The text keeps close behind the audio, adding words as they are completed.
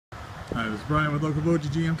Hi, this is Brian with Okoboji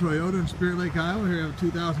GM Toyota in Spirit Lake, Iowa. Here we have a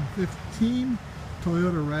 2015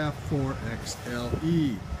 Toyota RAV4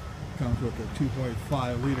 XLE. Comes with a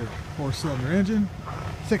 2.5 liter 4-cylinder engine,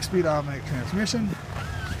 6-speed automatic transmission,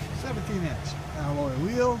 17-inch alloy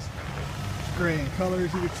wheels, gray in color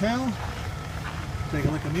as you can tell. Take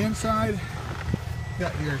a look on the inside.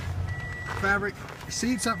 Got your fabric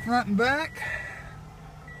seats up front and back.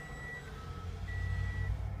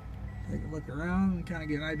 Take a look around and kind of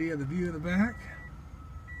get an idea of the view of the back.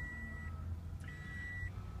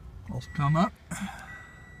 Also come up,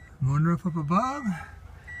 moonroof up above,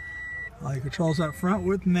 all your controls up front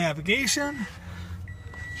with navigation,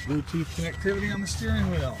 Bluetooth connectivity on the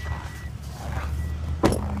steering wheel.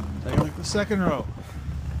 Take a look at the second row,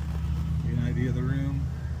 get an idea of the room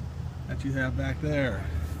that you have back there.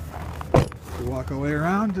 You walk away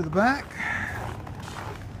around to the back,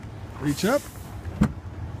 reach up,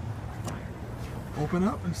 open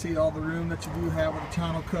up and see all the room that you do have with the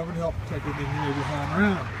tonneau cover to help protect everything you may be hauling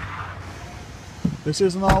around. This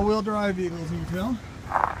is an all-wheel drive vehicle, as you can tell.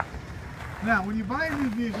 Now, when you buy a new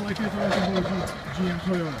vehicle like this Okoboji GM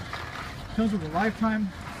Toyota, it comes with a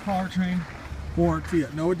lifetime powertrain warranty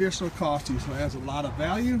at no additional cost to you, so it adds a lot of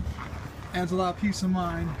value, adds a lot of peace of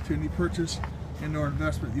mind to any purchase and or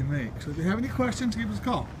investment you make. So if you have any questions, give us a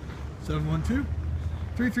call.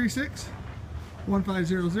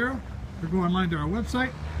 712-336-1500. Or go online to our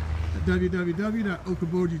website at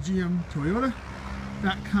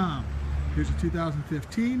www.okobojigmtoyota.com. Here's a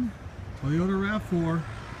 2015 Toyota RAV4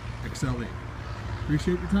 XLE.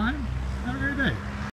 Appreciate your time. Have a great day.